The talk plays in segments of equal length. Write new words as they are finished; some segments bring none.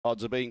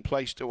Odds are being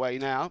placed away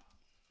now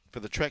for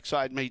the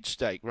trackside meet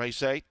stake.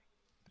 Race 8.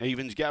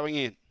 Evens going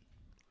in.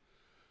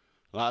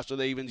 Last of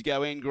the evens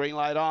go in. Green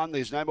light on.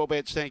 There's no more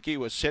bets, thank you.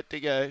 We're set to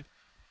go.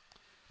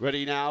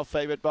 Ready now.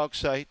 Favourite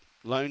box 8.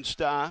 Lone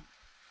Star.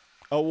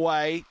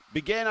 Away.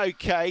 Began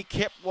okay,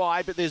 kept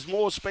wide, but there's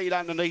more speed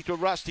underneath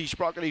with Rusty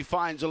Sprocket. He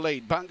finds a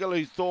lead.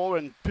 Bungaloo Thor,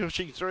 and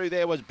pushing through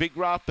there was Big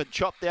Rough, but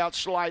chopped out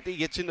slightly.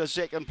 Gets into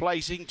second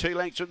placing. 2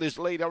 lengths from this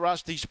leader,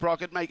 Rusty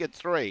Sprocket, make it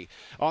 3.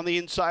 On the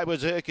inside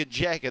was Urquhart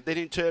Jacket. Then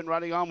in turn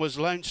running on was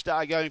Lone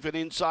Star going for an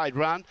inside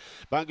run.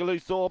 Bungaloo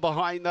Thor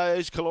behind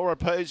those. Kalora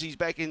Posey's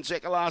back in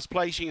second last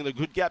placing, and a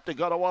good gap to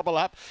got a wobble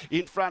up.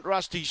 In front,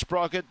 Rusty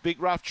Sprocket. Big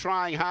Rough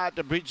trying hard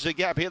to bridge the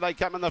gap. Here they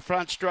come in the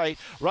front straight.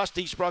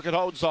 Rusty Sprocket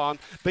holds on.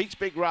 Beats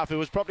Big Rough, who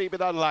was probably a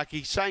bit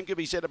unlucky. Same could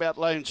be said about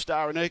Lone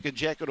Star, and Urquhart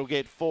Jacket will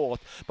get 4th.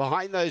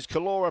 Behind those,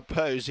 Kalora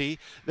Posey.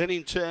 Then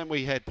in turn,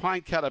 we had Pine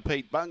Cutter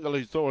Pete,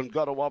 Bungaloo Thor, and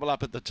got a wobble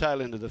up at the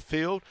tail end of the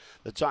field.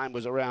 The time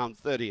was around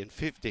 30 and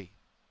 50.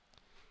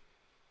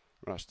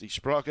 Rusty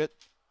Sprocket,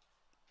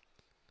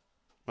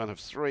 1 of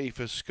 3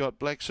 for Scott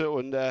Blacksew,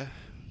 and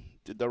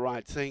did the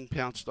right thing,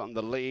 pounced on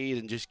the lead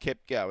and just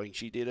kept going.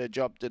 She did her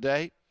job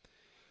today.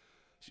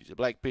 She's a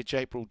black bitch,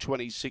 April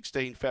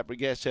 2016,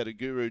 Fabregas out of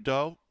Guru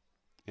Dole.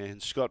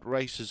 And Scott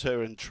races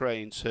her and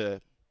trains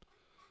her.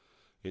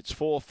 It's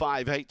 4,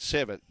 5, 8,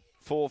 7.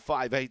 4,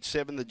 5, 8,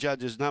 7, the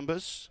judges'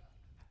 numbers.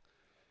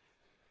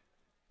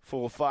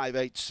 4, 5,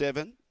 8,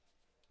 7.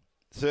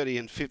 30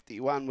 and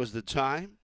 51 was the time.